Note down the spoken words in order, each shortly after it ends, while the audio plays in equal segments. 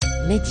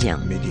Média.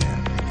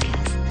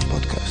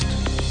 Podcast.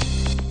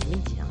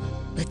 Média.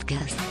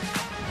 Podcast.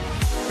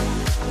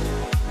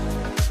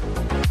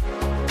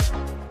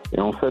 Et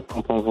en fait,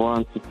 quand on voit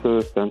un petit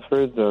peu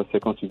Stanford, c'est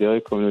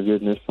considéré comme le lieu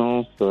de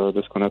naissance de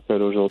ce qu'on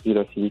appelle aujourd'hui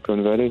la Silicon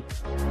Valley.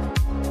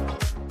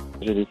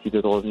 J'ai décidé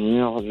de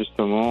revenir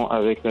justement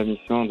avec la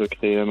mission de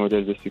créer un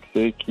modèle de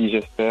succès qui,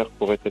 j'espère,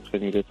 pourrait être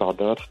émulé par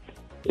d'autres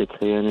et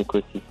créer un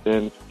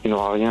écosystème qui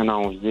n'aura rien à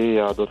envier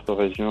à d'autres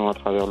régions à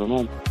travers le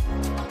monde.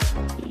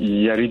 Il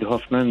y a Reid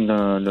Hoffman,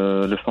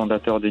 le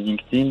fondateur de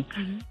LinkedIn,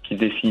 qui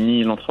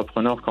définit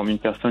l'entrepreneur comme une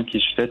personne qui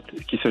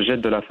se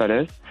jette de la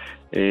falaise.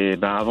 Et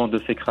avant de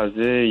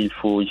s'écraser, il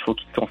faut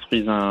qu'il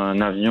construise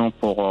un avion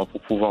pour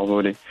pouvoir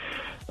voler.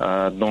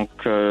 Donc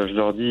je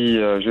leur dis,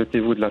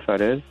 jetez-vous de la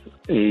falaise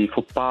et il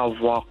faut pas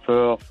avoir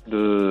peur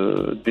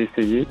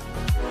d'essayer.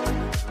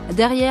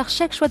 Derrière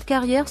chaque choix de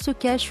carrière se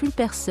cache une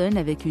personne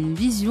avec une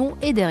vision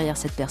et derrière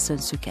cette personne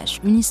se cache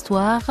une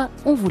histoire.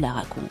 On vous la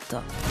raconte.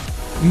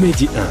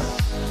 Média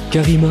 1,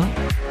 Karima,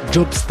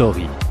 Job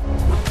Story.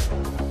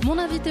 Mon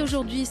invité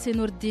aujourd'hui, c'est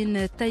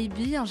Nourredine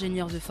Taybi,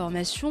 ingénieur de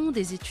formation,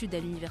 des études à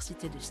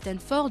l'université de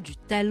Stanford, du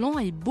talent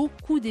et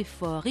beaucoup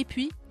d'efforts. Et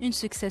puis, une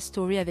success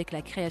story avec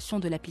la création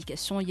de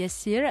l'application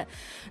Yassir.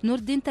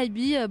 Nourredine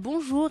Taybi,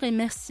 bonjour et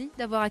merci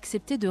d'avoir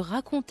accepté de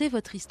raconter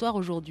votre histoire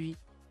aujourd'hui.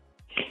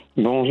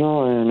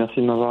 Bonjour et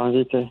merci de m'avoir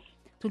invité.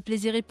 Tout le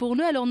plaisir est pour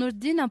nous. Alors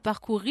Nourredine, un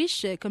parcours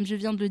riche, comme je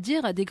viens de le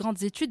dire, des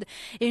grandes études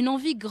et une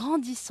envie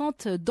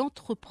grandissante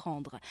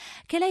d'entreprendre.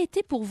 Quel a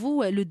été pour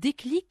vous le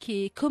déclic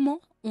et comment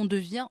on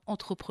devient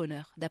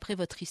entrepreneur, d'après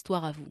votre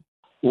histoire à vous?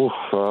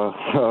 Ça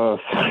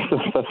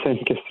c'est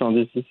une question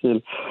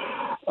difficile.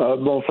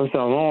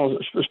 Sincèrement,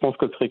 je pense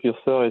que le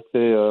précurseur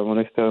était mon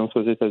expérience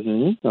aux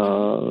États-Unis.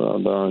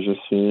 Je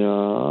suis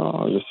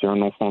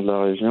un enfant de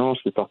la région. Je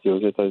suis parti aux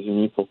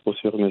États-Unis pour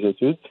poursuivre mes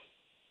études.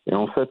 Et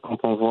en fait, quand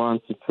on voit un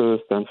petit peu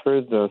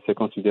Stanford, c'est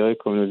considéré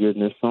comme le lieu de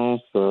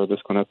naissance de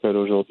ce qu'on appelle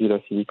aujourd'hui la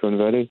Silicon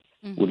Valley,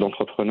 ou de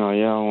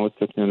l'entrepreneuriat en haute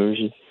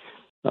technologie.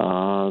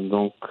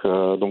 Donc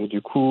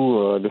du coup,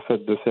 le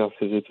fait de faire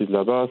ces études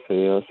là-bas,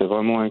 c'est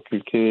vraiment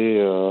inculqué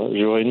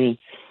jour et nuit.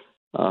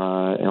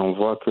 Et on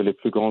voit que les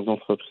plus grandes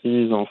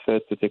entreprises, en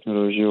fait, de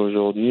technologie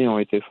aujourd'hui, ont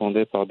été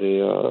fondées par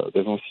des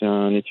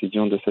anciens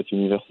étudiants de cette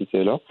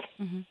université-là.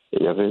 Et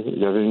il y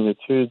avait une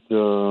étude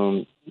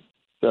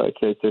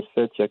qui a été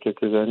faite il y a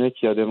quelques années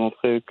qui a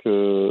démontré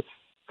que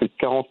plus de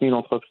 40 000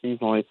 entreprises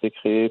ont été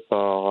créées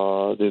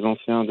par des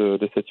anciens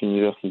de cette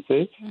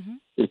université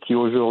et qui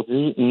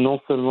aujourd'hui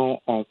non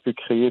seulement ont pu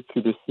créer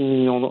plus de 6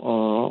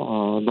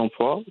 millions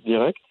d'emplois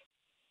directs,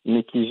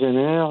 mais qui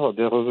génèrent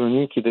des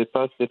revenus qui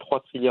dépassent les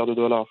 3 trilliards de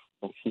dollars.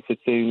 Donc si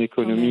c'était une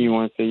économie ou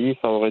un pays,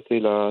 ça aurait été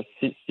la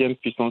 6e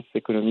puissance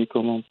économique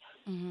au monde.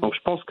 Donc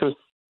je pense que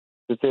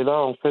c'était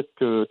là en fait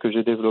que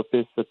j'ai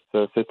développé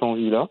cette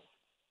envie-là.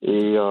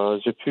 Et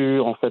j'ai pu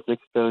en fait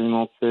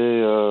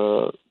l'expérimenter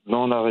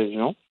dans la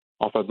région,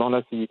 enfin dans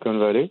la Silicon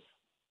Valley.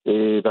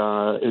 Et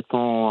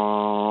étant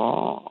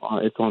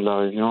de la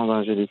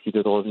région, j'ai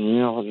décidé de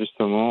revenir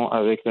justement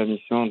avec la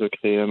mission de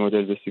créer un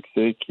modèle de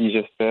succès qui,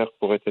 j'espère,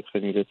 pourrait être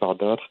émulé par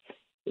d'autres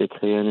et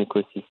créer un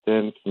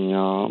écosystème qui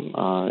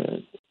n'aura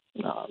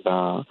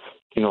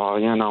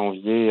rien à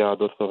envier à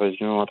d'autres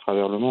régions à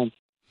travers le monde.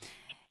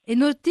 Et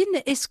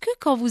Nourredine, est-ce que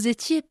quand vous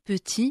étiez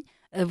petit,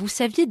 vous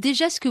saviez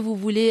déjà ce que vous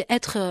voulez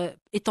être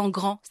étant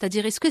grand?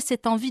 C'est-à-dire, est-ce que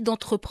cette envie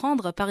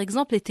d'entreprendre, par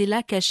exemple, était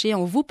là, cachée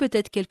en vous,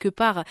 peut-être quelque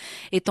part,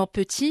 étant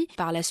petit?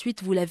 Par la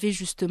suite, vous l'avez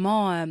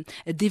justement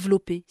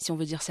développée, si on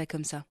veut dire ça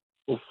comme ça.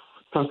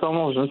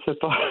 Sincèrement, je ne sais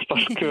pas,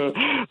 parce que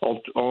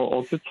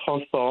en toute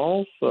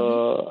transparence,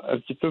 un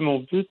petit peu mon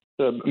but,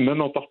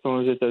 même en partant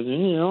aux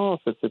États-Unis,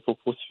 c'était pour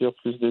poursuivre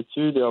plus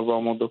d'études et avoir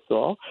mon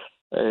doctorat,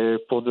 et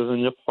pour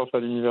devenir prof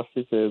à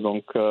l'université.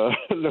 Donc,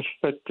 le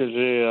fait que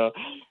j'ai...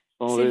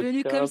 C'est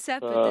venu comme ça,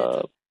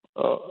 peut-être.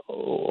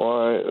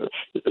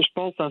 Je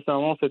pense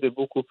sincèrement c'était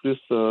beaucoup plus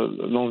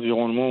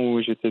l'environnement où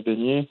j'étais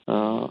baigné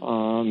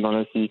dans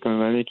la Silicon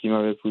Valley qui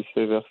m'avait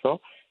poussé vers ça.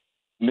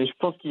 Mais je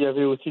pense qu'il y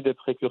avait aussi des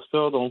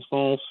précurseurs dans le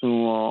sens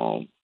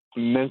où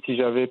même si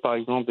j'avais par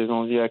exemple des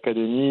envies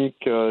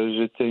académiques,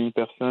 j'étais une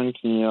personne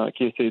qui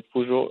essayait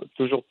toujours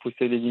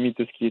pousser les limites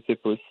de ce qui était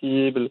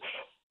possible.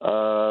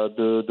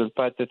 De ne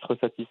pas être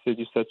satisfait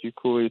du statu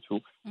quo et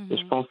tout. Et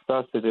je pense que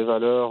ça, c'est des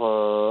valeurs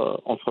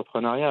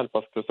entrepreneuriales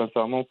parce que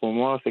sincèrement, pour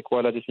moi, c'est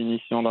quoi la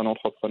définition d'un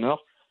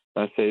entrepreneur?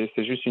 C'est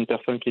juste une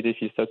personne qui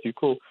défie le statu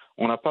quo.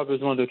 On n'a pas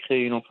besoin de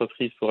créer une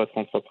entreprise pour être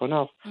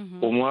entrepreneur.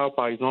 Pour moi,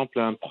 par exemple,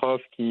 un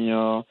prof qui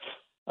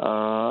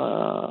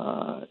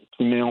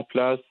met en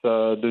place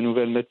de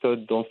nouvelles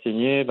méthodes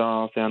d'enseigner,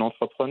 c'est un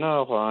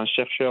entrepreneur. Un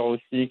chercheur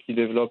aussi qui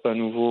développe un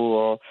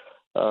nouveau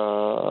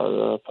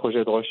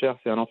projet de recherche,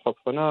 c'est un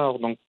entrepreneur.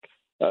 Donc,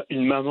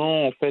 une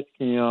maman en fait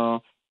qui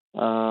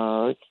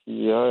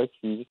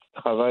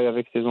travaille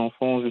avec ses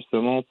enfants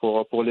justement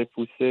pour les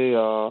pousser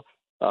à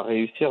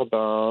réussir,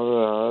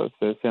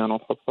 c'est un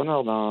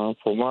entrepreneur.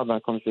 Pour moi,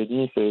 comme je l'ai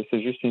dit,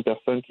 c'est juste une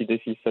personne qui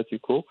défie le statu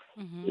quo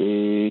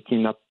et qui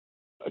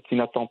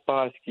n'attend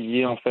pas à ce qu'il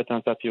y ait en fait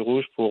un tapis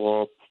rouge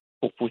pour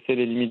pour pousser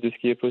les limites de ce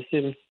qui est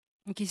possible.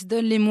 Donc, il se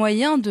donne les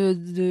moyens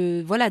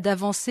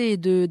d'avancer et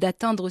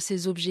d'atteindre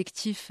ses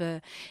objectifs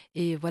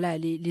et voilà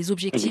les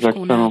objectifs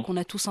qu'on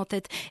a tous en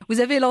tête. Vous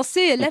avez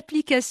lancé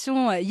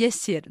l'application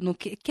Yassir.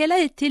 Donc, quel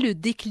a été le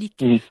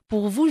déclic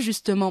pour vous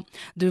justement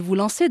de vous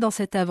lancer dans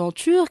cette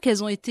aventure?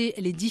 Quelles ont été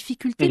les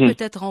difficultés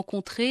peut-être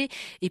rencontrées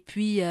et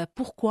puis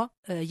pourquoi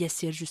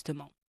Yassir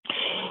justement?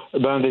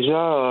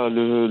 Déjà,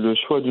 le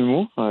choix du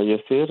mot,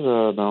 Yassir,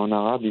 en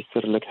arabe,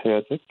 Yassir lak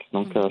hayatak,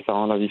 donc ça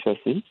rend la vie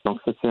facile. Donc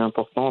c'est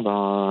important,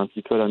 un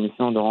petit peu la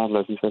mission de rendre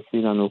la vie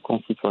facile à nos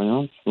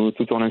concitoyens,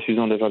 tout en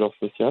infusant des valeurs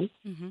sociales.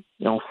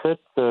 Et en fait,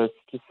 ce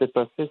qui s'est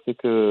passé, c'est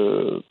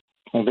que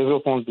en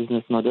développant le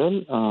business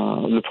model,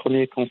 le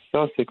premier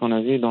constat, c'est qu'on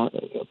a vu,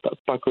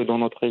 pas que dans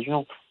notre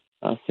région,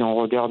 si on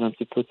regarde un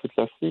petit peu toute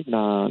l'Afrique,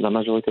 la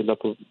majorité de la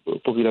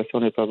population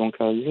n'est pas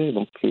bancarisée,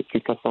 donc plus de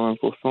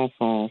 80%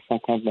 sont sans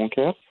compte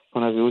bancaire. Ce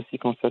qu'on avait aussi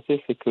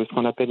constaté, c'est que ce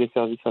qu'on appelle les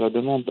services à la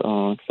demande,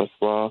 que ce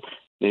soit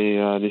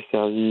les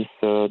services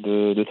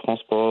de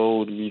transport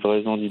ou de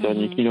livraison du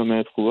dernier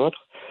kilomètre ou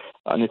autre,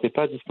 n'étaient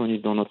pas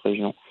disponibles dans notre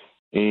région.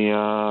 Et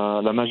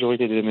la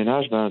majorité des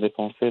ménages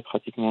dépensaient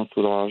pratiquement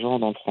tout leur argent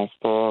dans le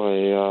transport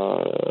et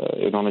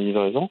dans la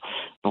livraison.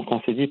 Donc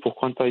on s'est dit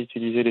pourquoi ne pas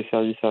utiliser les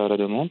services à la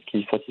demande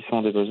qui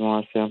satisfont des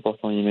besoins assez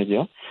importants et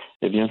immédiats.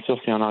 Et bien sûr,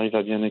 si on arrive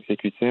à bien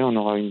exécuter, on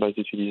aura une base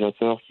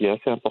d'utilisateurs qui est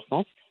assez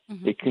importante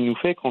et qui nous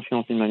fait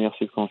confiance d'une manière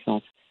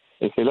subconsciente.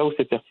 Et c'est là où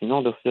c'est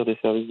pertinent d'offrir des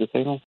services de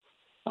paiement.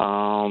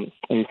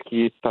 Et ce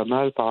qui est pas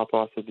mal par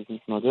rapport à ce business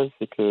model,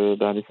 c'est que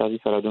les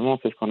services à la demande,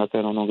 c'est ce qu'on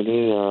appelle en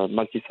anglais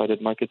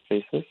multi-sided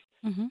marketplaces.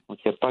 Donc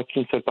il n'y a pas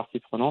qu'une seule partie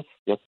prenante,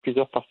 il y a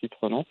plusieurs parties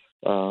prenantes.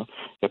 Il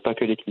n'y a pas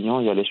que les clients,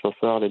 il y a les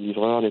chauffeurs, les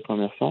livreurs, les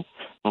commerçants.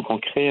 Donc on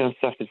crée un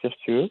cercle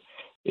vertueux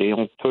et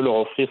on peut leur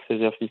offrir ces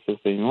services de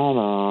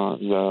paiement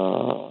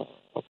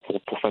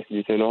pour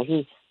faciliter leur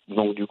vie.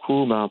 Donc du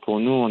coup, pour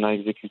nous, on a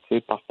exécuté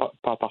pas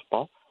par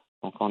pas.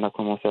 Donc on a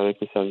commencé avec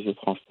les services de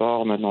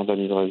transport, maintenant de la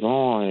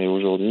livraison, et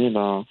aujourd'hui,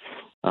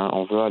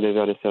 on veut aller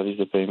vers les services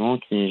de paiement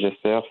qui,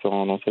 j'espère,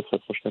 seront lancés très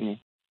prochainement.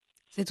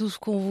 C'est tout ce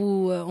qu'on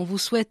vous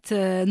souhaite,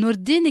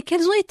 Nourredine. Et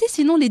quelles ont été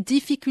sinon les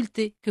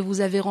difficultés que vous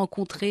avez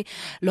rencontrées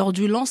lors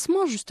du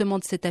lancement justement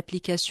de cette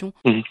application?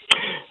 Il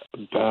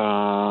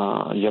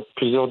y a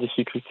plusieurs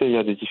difficultés. Il y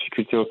a des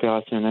difficultés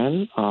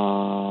opérationnelles,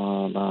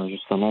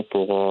 justement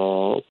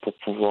pour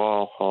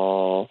pouvoir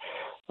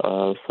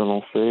se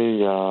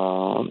lancer.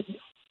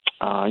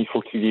 Il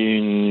faut qu'il y ait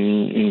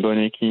une bonne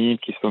équipe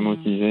qui soit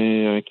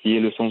motivée, qui ait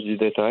le sens du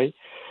détail.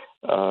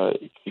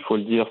 Il faut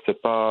le dire,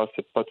 c'est pas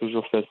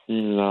toujours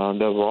facile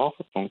d'avoir.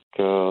 Donc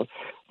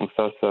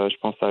ça, je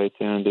pense, ça a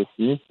été un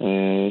défi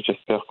et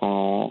j'espère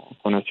qu'on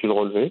a su le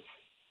relever.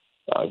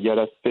 Il y a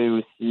l'aspect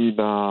aussi,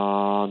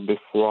 des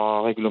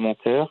fois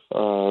réglementaire.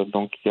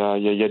 Donc il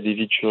y a des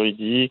vides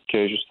juridiques.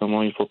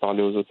 Justement, il faut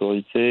parler aux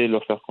autorités,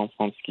 leur faire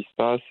comprendre ce qui se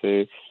passe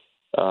et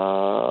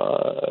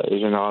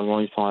généralement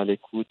ils sont à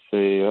l'écoute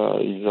et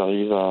ils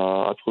arrivent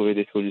à trouver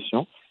des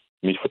solutions.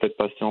 Mais il faut être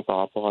patient par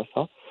rapport à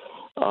ça.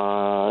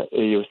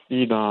 Et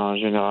aussi,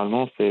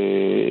 généralement,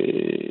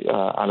 c'est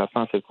à la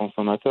fin, c'est le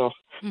consommateur.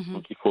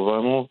 Donc, il faut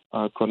vraiment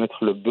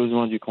connaître le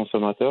besoin du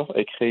consommateur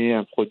et créer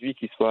un produit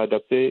qui soit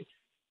adapté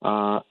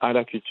à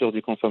la culture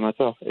du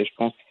consommateur. Et je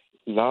pense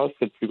que là,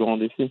 c'est le plus grand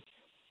défi.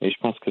 Et je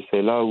pense que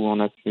c'est là où on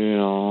a pu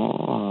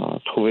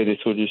trouver des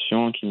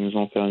solutions qui nous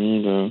ont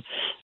permis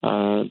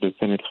de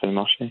pénétrer le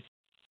marché.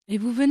 Et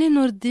vous venez,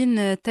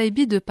 Nourredine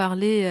Taybi, de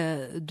parler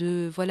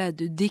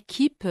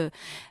d'équipe,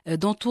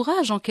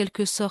 d'entourage en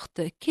quelque sorte.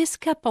 Qu'est-ce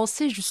qu'a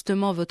pensé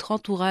justement votre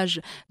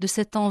entourage de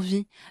cette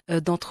envie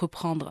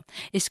d'entreprendre?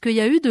 Est-ce qu'il y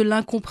a eu de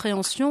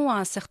l'incompréhension à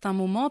un certain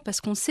moment? Parce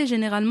qu'on sait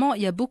généralement,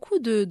 il y a beaucoup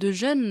de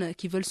jeunes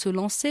qui veulent se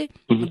lancer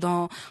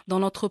dans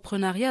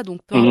l'entrepreneuriat, donc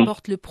peu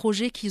importe le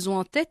projet qu'ils ont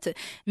en tête,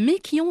 mais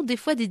qui ont des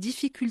fois des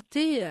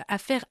difficultés à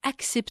faire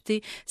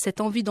accepter cette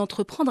envie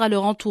d'entreprendre à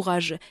leur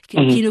entourage, qui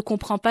ne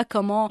comprend pas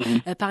comment,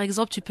 par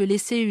exemple, tu peux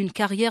laisser une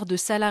carrière de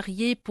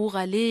salarié pour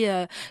aller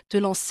te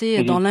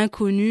lancer dans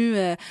l'inconnu.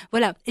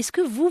 Voilà. Est-ce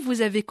que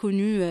vous avez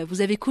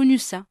connu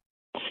ça?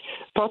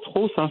 Pas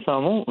trop,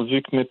 sincèrement,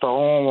 vu que mes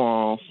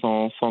parents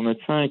sont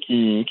médecins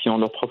qui ont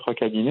leur propre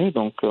cabinet,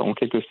 donc en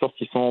quelque sorte,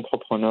 ils sont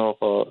entrepreneurs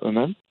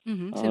eux-mêmes.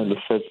 Le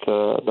fait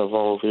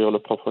d'avoir ouvert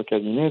leur propre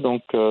cabinet,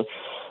 donc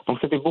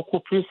c'était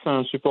beaucoup plus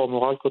un support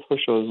moral qu'autre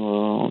chose.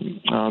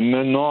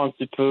 Maintenant, un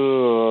petit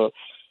peu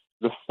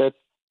le fait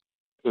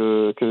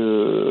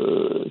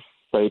que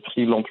ça ait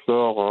pris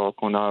l'ampleur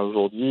qu'on a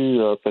aujourd'hui,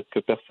 peut-être que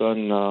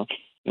personne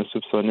ne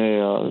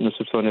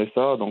soupçonnait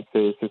ça, donc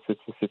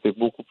c'était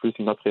beaucoup plus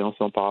une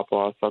appréhension par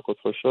rapport à ça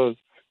qu'autre chose.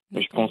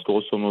 Mais je pense que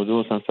grosso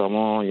modo,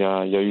 sincèrement, il y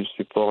a eu le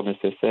support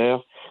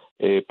nécessaire.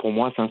 Et pour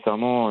moi,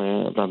 sincèrement,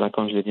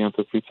 comme je l'ai dit un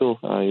peu plus tôt,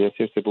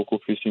 Yassir, c'est beaucoup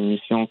plus une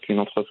mission qu'une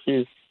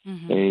entreprise.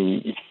 Et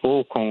il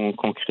faut qu'on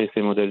crée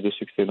ces modèles de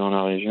succès dans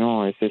la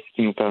région, et c'est ce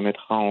qui nous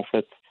permettra en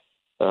fait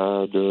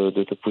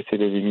de pousser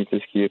les limites de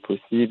ce qui est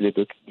possible et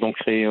d'en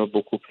créer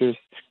beaucoup plus,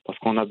 parce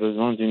qu'on a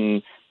besoin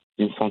d'une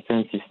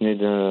centaine, si ce n'est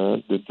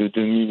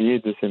de milliers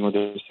de ces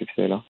modèles de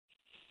succès-là.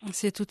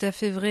 C'est tout à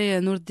fait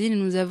vrai,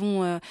 Nourredine. Nous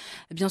avons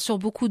bien sûr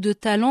beaucoup de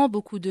talents,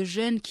 beaucoup de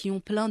jeunes qui ont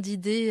plein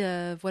d'idées.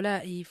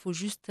 Voilà, il faut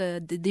juste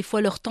des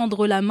fois leur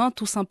tendre la main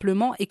tout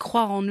simplement et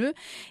croire en eux.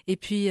 Et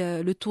puis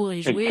le tour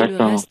est joué, le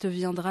Exactement. reste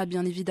viendra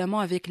bien évidemment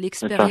avec Tout à fait.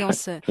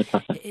 l'expérience Tout à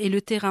fait. et le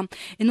terrain.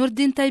 Et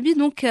Nourredine Taybi,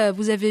 donc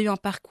vous avez eu un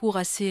parcours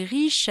assez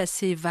riche,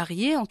 assez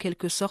varié, en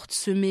quelque sorte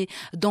semé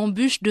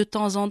d'embûches de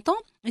temps en temps.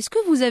 Est-ce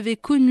que vous avez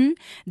connu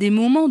des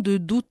moments de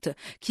doute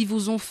qui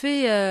vous ont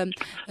fait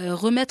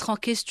remettre en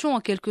question en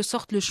quelque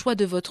sorte le choix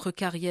de votre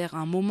carrière?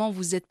 Un moment où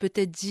vous êtes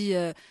peut-être dit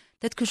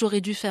peut-être que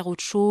j'aurais dû faire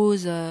autre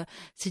chose,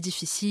 c'est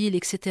difficile,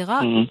 etc.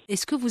 Mhm.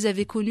 Est-ce que vous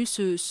avez connu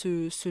ce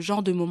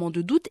genre de moments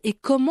de doute et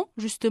comment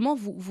justement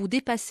vous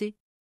dépassez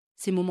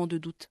ces moments de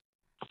doute?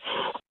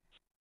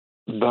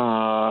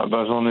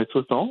 J'en ai tout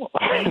le temps,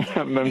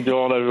 même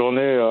durant la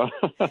journée.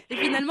 Et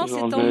finalement, c'est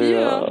J'en tant ai, mieux,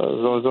 hein?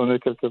 j'en ai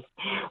quelques.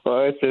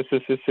 Ouais,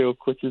 c'est au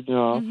quotidien,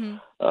 hein. Mhm.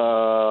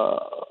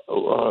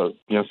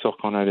 Bien sûr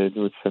qu'on a des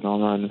doutes, c'est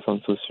normal, nous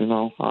sommes tous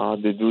humains, hein.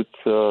 Des doutes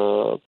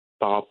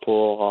par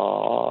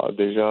rapport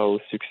déjà au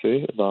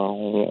succès.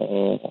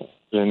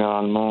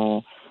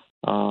 Généralement,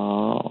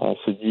 on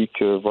se dit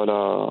que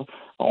voilà,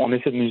 on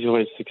essaie de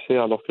mesurer le succès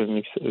alors que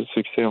le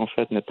succès en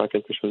fait n'est pas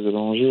quelque chose de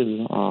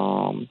tangible.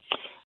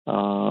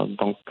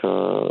 Donc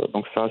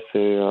ça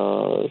c'est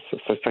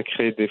ça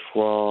crée des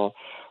fois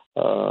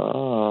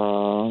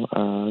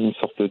une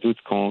sorte de doute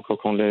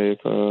quand les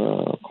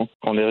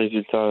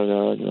résultats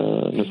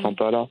ne sont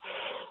pas là,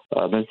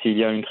 même s'il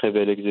y a une très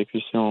belle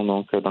exécution.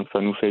 Donc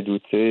ça nous fait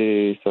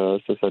douter et ça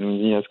nous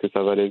dit est-ce que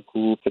ça valait le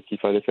coup, peut-être qu'il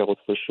fallait faire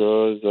autre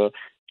chose,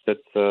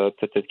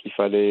 peut-être qu'il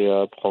fallait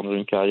prendre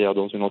une carrière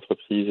dans une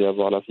entreprise et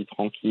avoir la vie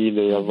tranquille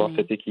et avoir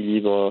cet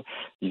équilibre,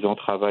 disons,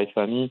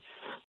 travail-famille.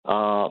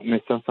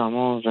 Mais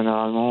sincèrement,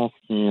 généralement,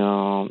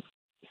 ce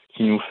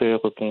qui nous fait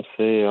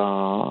repenser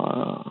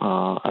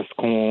à ce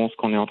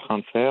qu'on est en train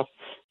de faire,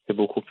 c'est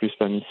beaucoup plus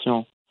la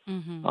mission.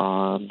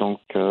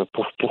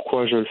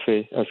 Pourquoi je le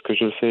fais? Est-ce que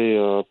je le fais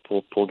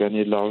pour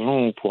gagner de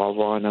l'argent ou pour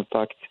avoir un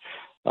impact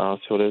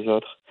sur les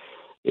autres?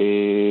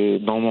 Et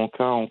dans mon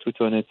cas, en toute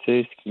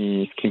honnêteté, ce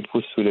qui me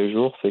pousse tous les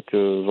jours, c'est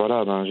que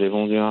voilà, j'ai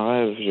vendu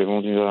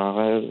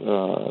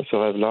ce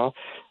rêve-là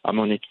à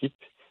mon équipe.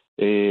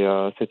 Et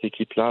cette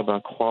équipe-là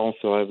croit en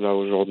ce rêve-là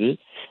aujourd'hui.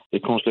 Et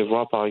quand je les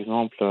vois, par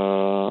exemple,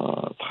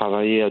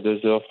 travailler à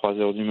 2h,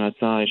 3h du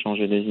matin,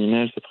 échanger des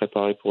emails, se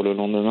préparer pour le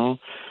lendemain,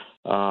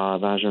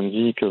 je me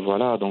dis que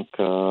voilà, donc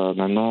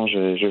maintenant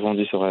j'ai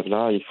vendu ce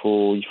rêve-là. Il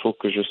faut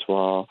que je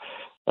sois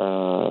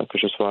à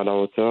la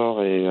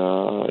hauteur et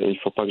il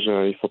faut pas que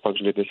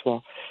je les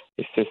déçois.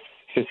 Et c'est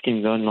ce qui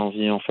me donne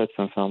l'envie, en fait,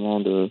 sincèrement,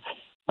 de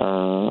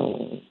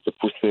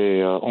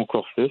pousser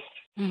encore plus.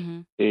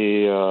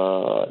 Et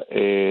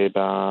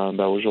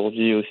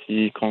aujourd'hui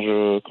aussi, quand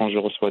je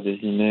reçois des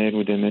emails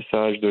ou des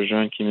messages de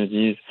jeunes qui me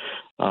disent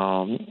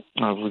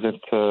vous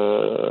êtes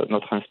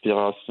notre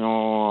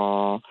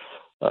inspiration,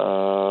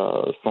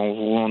 sans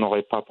vous on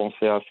n'aurait pas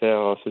pensé à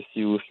faire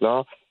ceci ou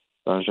cela,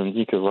 je me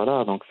dis que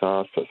voilà, donc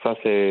ça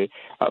c'est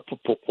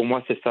pour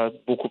moi c'est ça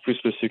beaucoup plus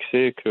le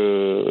succès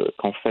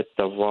qu'en fait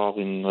d'avoir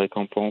une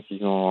récompense,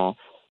 disons,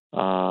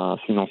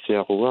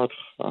 financière ou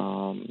autre.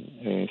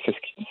 Et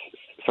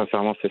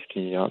sincèrement, c'est ce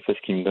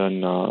qui me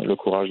donne le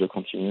courage de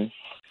continuer.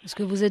 Parce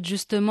que vous êtes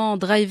justement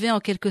drivé en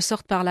quelque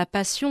sorte par la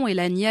passion et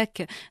la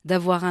niaque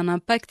d'avoir un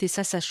impact, et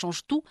ça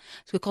change tout.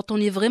 Parce que quand on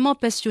est vraiment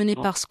passionné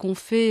par ce qu'on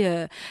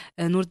fait,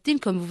 Nourredine,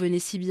 comme vous venez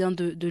si bien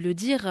de le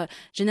dire,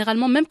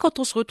 généralement, même quand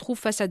on se retrouve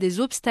face à des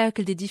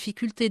obstacles, des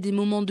difficultés, des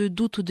moments de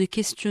doute ou de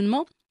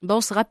questionnement, on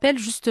se rappelle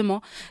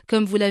justement,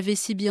 comme vous l'avez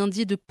si bien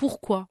dit, de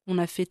pourquoi on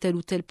a fait tel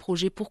ou tel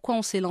projet, pourquoi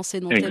on s'est lancé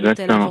dans telle ou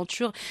telle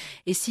aventure.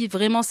 Et si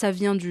vraiment ça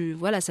vient du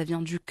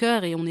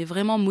cœur et on est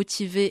vraiment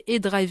motivé et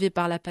drivé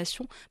par la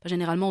passion,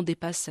 généralement on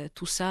dépasse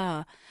tout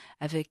ça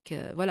avec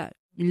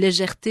une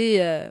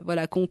légèreté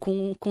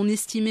qu'on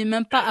n'estimait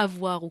même pas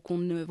avoir ou qu'on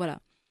ne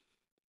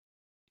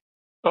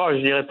Oh, je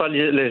dirais pas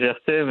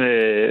légèreté,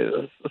 mais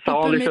ça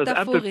rend les choses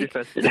un peu plus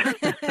faciles.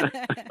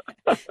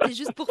 C'est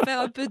juste pour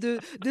faire un peu de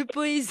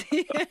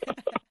poésie.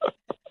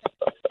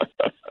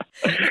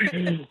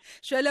 Je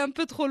suis allée un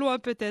peu trop loin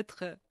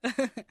peut-être.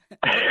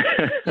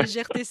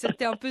 Légèreté,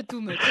 c'était un peu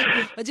too much.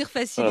 On va dire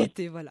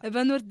facilité, voilà.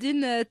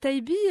 Nourredine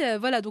Taybi,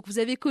 voilà, donc vous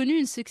avez connu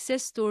une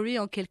success story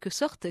en quelque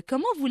sorte.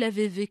 Comment vous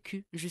l'avez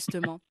vécu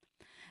justement,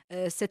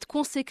 cette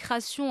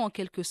consécration en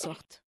quelque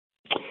sorte?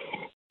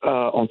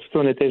 En toute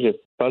honnêteté, j'ai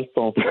pas le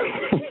temps.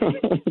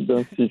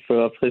 Donc, il faut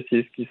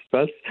apprécier ce qui se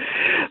passe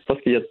parce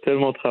qu'il y a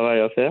tellement de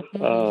travail à faire.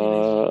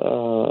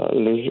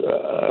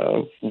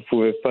 Vous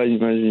pouvez pas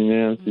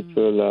imaginer un petit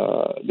peu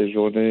les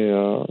journées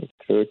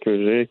que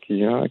j'ai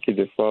qui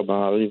des fois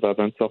arrivent à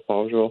 20 heures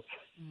par jour.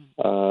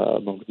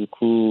 Donc du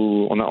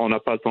coup, on n'a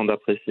pas le temps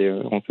d'apprécier,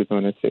 en toute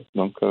honnêteté.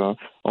 Donc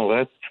on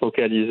reste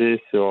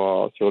focalisé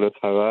sur le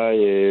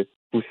travail et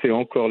pousser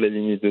encore les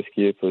limites de ce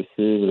qui est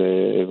possible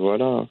et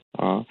voilà.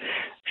 Hein.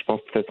 Je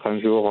pense peut-être un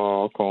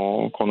jour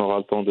qu'on aura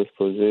le temps de se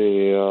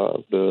poser et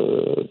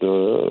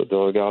de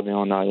regarder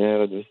en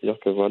arrière et de se dire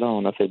que voilà,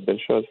 on a fait de belles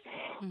choses.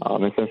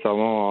 Mais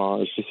sincèrement,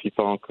 je n'y suis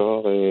pas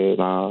encore et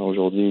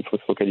aujourd'hui, il faut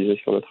se focaliser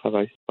sur le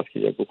travail parce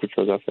qu'il y a beaucoup de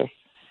choses à faire.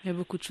 Il y a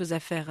beaucoup de choses à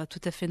faire,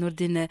 tout à fait,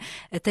 Nourredine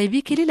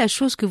Taybi. Quelle est la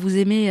chose que vous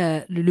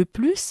aimez le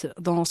plus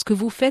dans ce que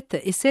vous faites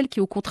et celle qui,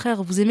 au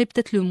contraire, vous aimez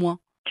peut-être le moins?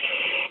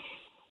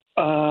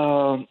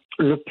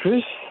 Le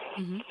plus,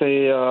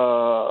 c'est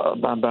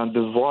de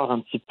voir un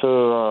petit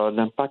peu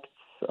l'impact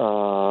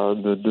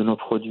de nos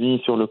produits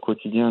sur le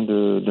quotidien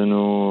de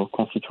nos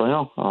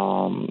concitoyens.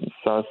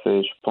 Ça,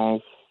 c'est, je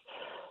pense,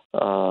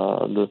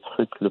 le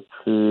truc le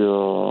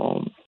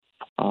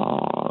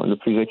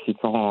plus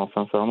excitant,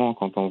 sincèrement,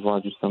 quand on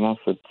voit justement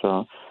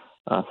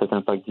cet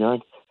impact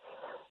direct.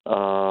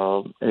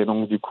 Et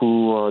donc, du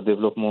coup,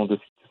 développement de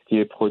ce qui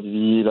est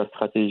produit, la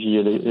stratégie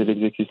et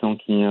l'exécution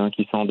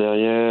qui sont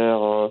derrière.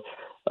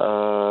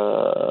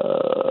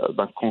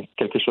 Quand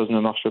quelque chose ne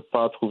marche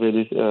pas,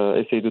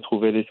 essayer de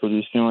trouver les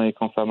solutions et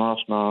quand ça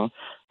marche,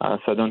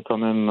 ça donne quand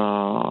même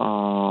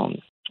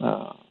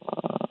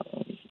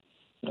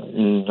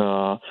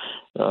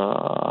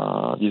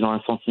disons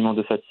un sentiment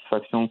de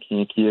satisfaction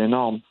qui est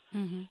énorme.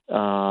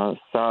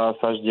 Ça,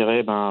 je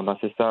dirais,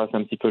 c'est ça, c'est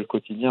un petit peu le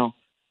quotidien.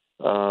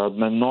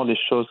 Maintenant, les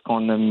choses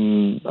qu'on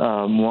aime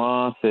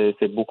moins,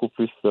 c'est beaucoup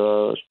plus,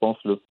 je pense,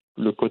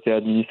 le côté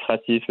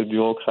administratif et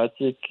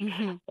bureaucratique,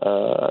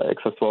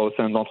 que ce soit au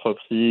sein de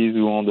l'entreprise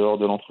ou en dehors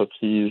de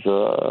l'entreprise,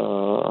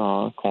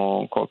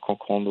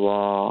 qu'on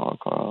doit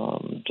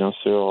bien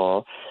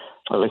sûr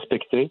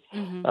respecter,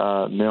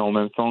 mais en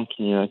même temps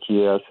qui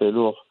est assez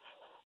lourd.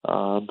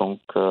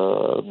 Donc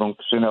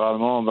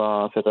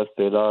généralement, cet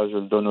aspect-là, je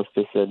le donne aux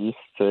spécialistes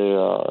et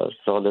je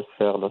leur laisse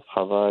faire le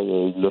travail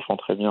et ils le font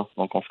très bien.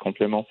 Donc on se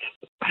complémente.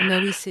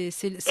 Oui, c'est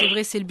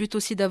vrai, c'est le but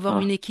aussi d'avoir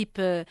une équipe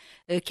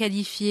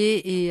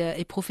qualifiée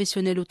et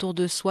professionnelle autour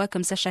de soi.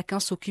 Comme ça, chacun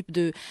s'occupe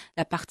de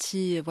la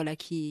partie,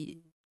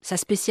 sa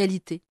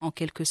spécialité en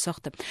quelque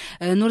sorte.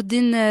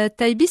 Nourredine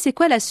Taybi, c'est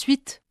quoi la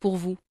suite pour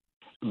vous?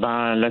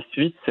 La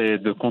suite, c'est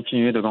de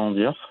continuer de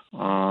grandir.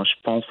 Je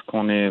pense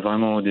qu'on est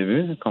vraiment au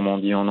début. Comme on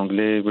dit en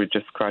anglais, we're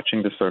just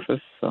scratching the surface.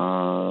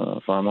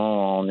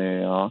 Vraiment, il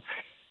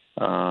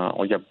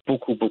y a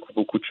beaucoup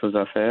de choses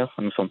à faire.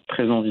 Nous sommes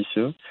très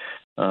ambitieux.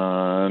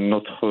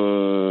 Notre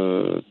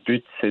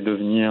but, c'est de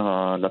devenir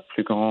la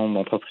plus grande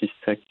entreprise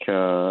tech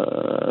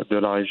de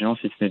la région,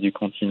 si ce n'est du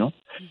continent.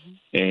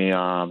 Et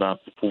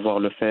pour pouvoir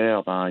le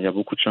faire, il y a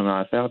beaucoup de chemin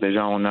à faire.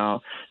 Déjà, on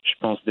a, je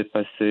pense,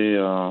 dépassé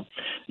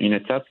une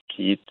étape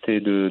qui était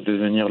de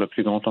devenir le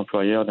plus grand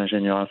employeur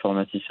d'ingénieurs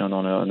informaticiens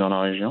dans la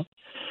région.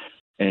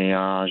 Et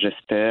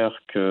j'espère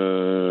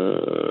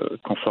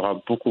qu'on fera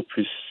beaucoup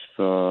plus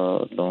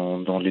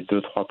dans les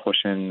 2-3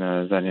 prochaines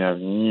années à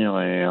venir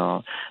et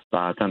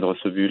atteindre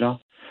ce but-là.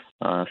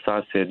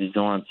 Ça, c'est,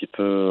 disons, un petit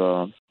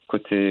peu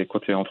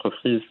côté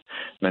entreprise.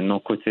 Maintenant,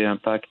 côté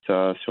impact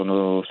sur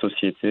nos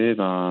sociétés,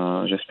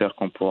 j'espère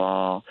qu'on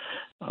pourra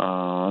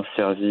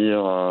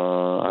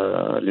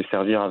les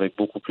servir avec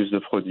beaucoup plus de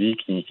produits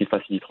qui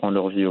faciliteront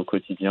leur vie au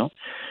quotidien.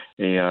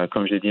 Et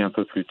comme j'ai dit un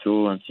peu plus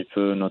tôt, un petit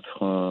peu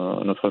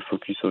notre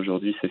focus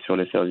aujourd'hui, c'est sur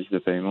les services de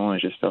paiement et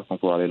j'espère qu'on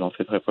pourra les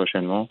lancer très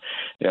prochainement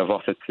et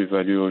avoir cette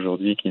plus-value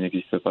aujourd'hui qui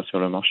n'existe pas sur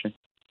le marché.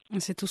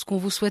 C'est tout ce qu'on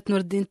vous souhaite,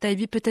 Nourredine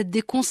Taybi. Peut-être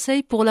des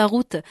conseils pour la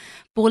route,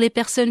 pour les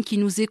personnes qui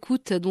nous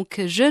écoutent,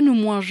 donc jeunes ou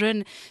moins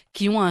jeunes,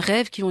 qui ont un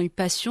rêve, qui ont une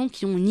passion,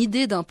 qui ont une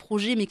idée d'un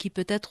projet, mais qui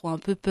peut-être ont un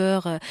peu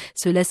peur,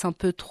 se laissent un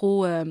peu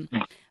trop,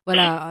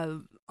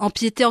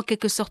 empiéter en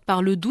quelque sorte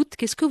par le doute.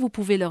 Qu'est-ce que vous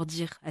pouvez leur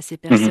dire à ces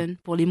personnes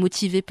pour les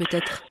motiver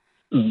peut-être?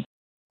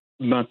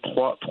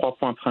 Trois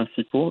points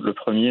principaux. Le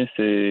premier,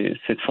 c'est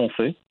de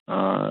foncer.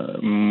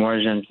 Moi,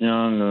 j'aime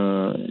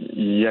bien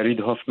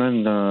Yassir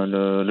Hoffman,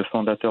 le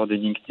fondateur de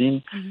LinkedIn,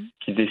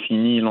 qui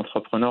définit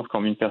l'entrepreneur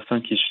comme une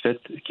personne qui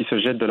se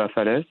jette de la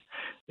falaise.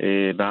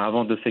 Et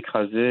avant de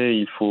s'écraser,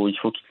 il faut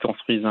qu'il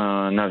construise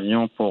un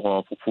avion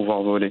pour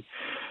pouvoir voler.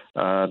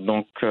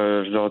 Donc,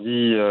 je leur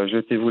dis,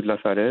 jetez-vous de la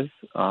falaise.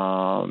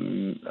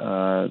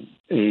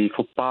 Et il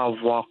faut pas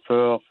avoir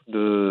peur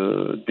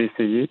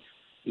d'essayer.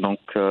 Donc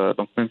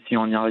même si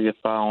on n'y arrive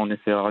pas, on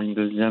essaiera une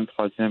deuxième,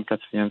 troisième,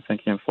 quatrième,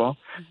 cinquième fois.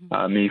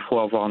 Mais il faut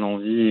avoir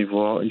l'envie,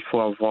 il faut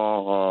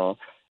avoir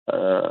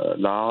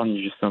la hargne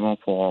justement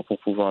pour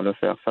pouvoir le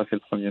faire. Ça, c'est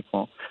le premier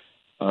point.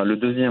 Le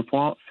deuxième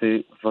point,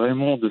 c'est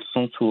vraiment de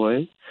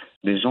s'entourer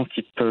des gens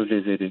qui peuvent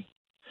les aider.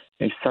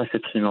 Et ça, c'est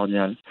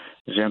primordial.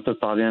 J'ai un peu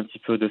parlé un petit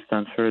peu de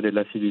Stanford et de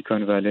la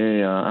Silicon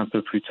Valley un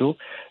peu plus tôt.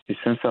 Et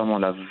sincèrement,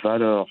 la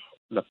valeur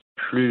la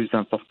plus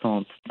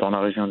importante dans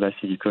la région de la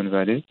Silicon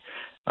Valley,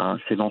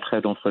 c'est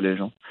l'entraide entre les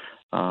gens.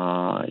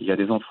 Il y a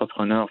des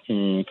entrepreneurs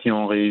qui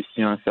ont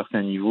réussi à un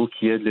certain niveau,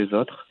 qui aident les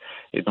autres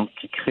et donc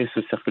qui créent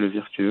ce cercle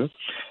vertueux.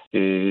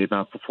 Et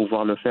pour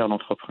pouvoir le faire,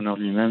 l'entrepreneur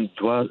lui-même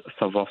doit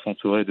savoir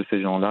s'entourer de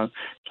ces gens-là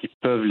qui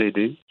peuvent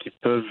l'aider, qui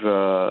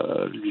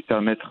peuvent lui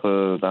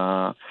permettre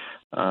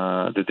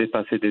de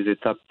dépasser des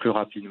étapes plus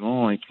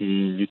rapidement et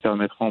qui lui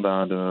permettront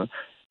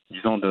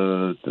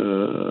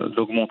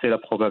d'augmenter la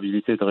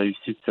probabilité de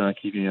réussite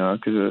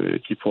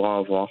qu'il pourra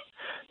avoir.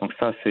 Donc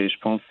ça, je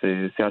pense,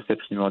 c'est assez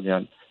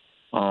primordial.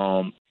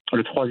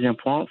 Le troisième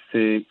point,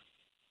 c'est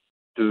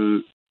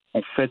d'être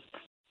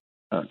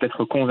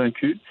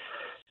convaincu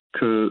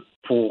que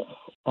pour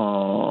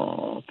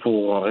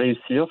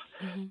réussir,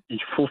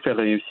 il faut faire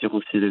réussir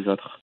aussi les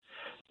autres.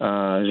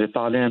 J'ai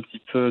parlé un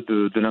petit peu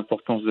de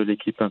l'importance de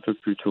l'équipe un peu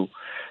plus tôt.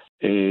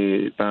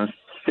 Et si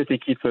cette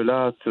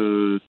équipe-là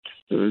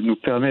nous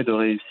permet de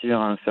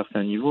réussir à un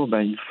certain niveau,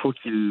 il faut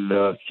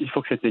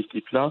que cette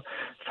équipe-là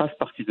fasse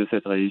partie de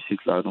cette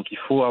réussite-là. Donc il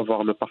faut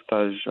avoir le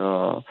partage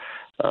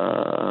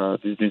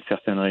d'une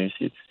certaine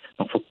réussite.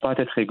 Donc il ne faut pas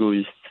être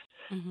égoïste.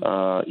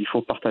 Il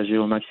faut partager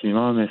au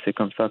maximum et c'est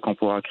comme ça qu'on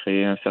pourra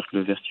créer un cercle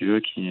vertueux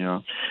qui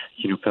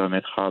nous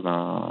permettra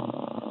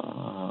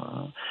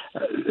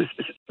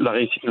la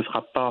réussite ne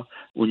sera pas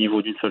au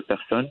niveau d'une seule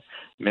personne,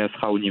 mais elle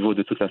sera au niveau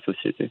de toute la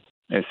société.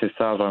 Et c'est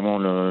ça vraiment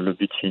le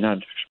but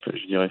final,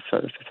 je dirais ça,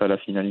 c'est ça la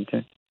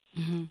finalité.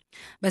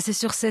 C'est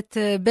sur cette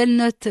belle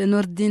note,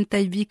 Nourredine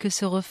Taybi, que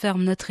se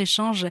referme notre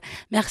échange.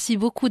 Merci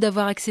beaucoup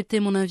d'avoir accepté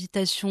mon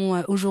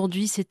invitation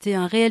aujourd'hui. C'était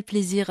un réel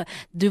plaisir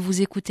de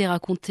vous écouter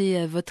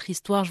raconter votre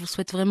histoire. Je vous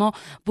souhaite vraiment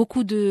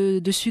beaucoup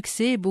de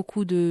succès et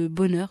beaucoup de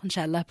bonheur,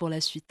 Inch'Allah, pour la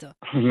suite.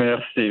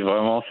 Merci,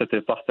 vraiment,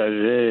 c'était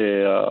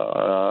partagé et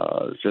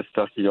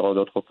j'espère qu'il y aura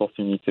d'autres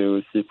opportunités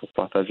aussi pour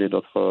partager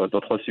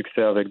d'autres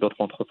succès avec d'autres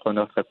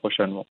entrepreneurs très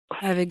prochainement.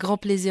 Avec grand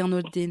plaisir,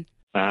 Nourredine.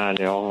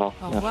 Allez, au revoir.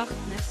 Au revoir,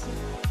 merci.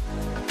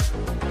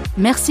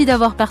 Merci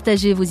d'avoir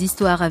partagé vos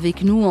histoires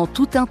avec nous en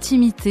toute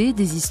intimité,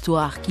 des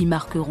histoires qui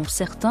marqueront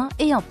certains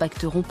et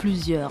impacteront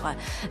plusieurs.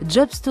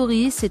 Job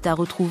Story, c'est à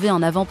retrouver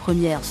en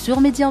avant-première sur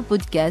Média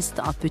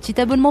Podcast, un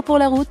petit abonnement pour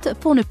la route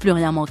pour ne plus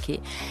rien manquer.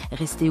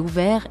 Restez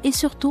ouverts et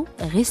surtout,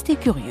 restez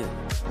curieux.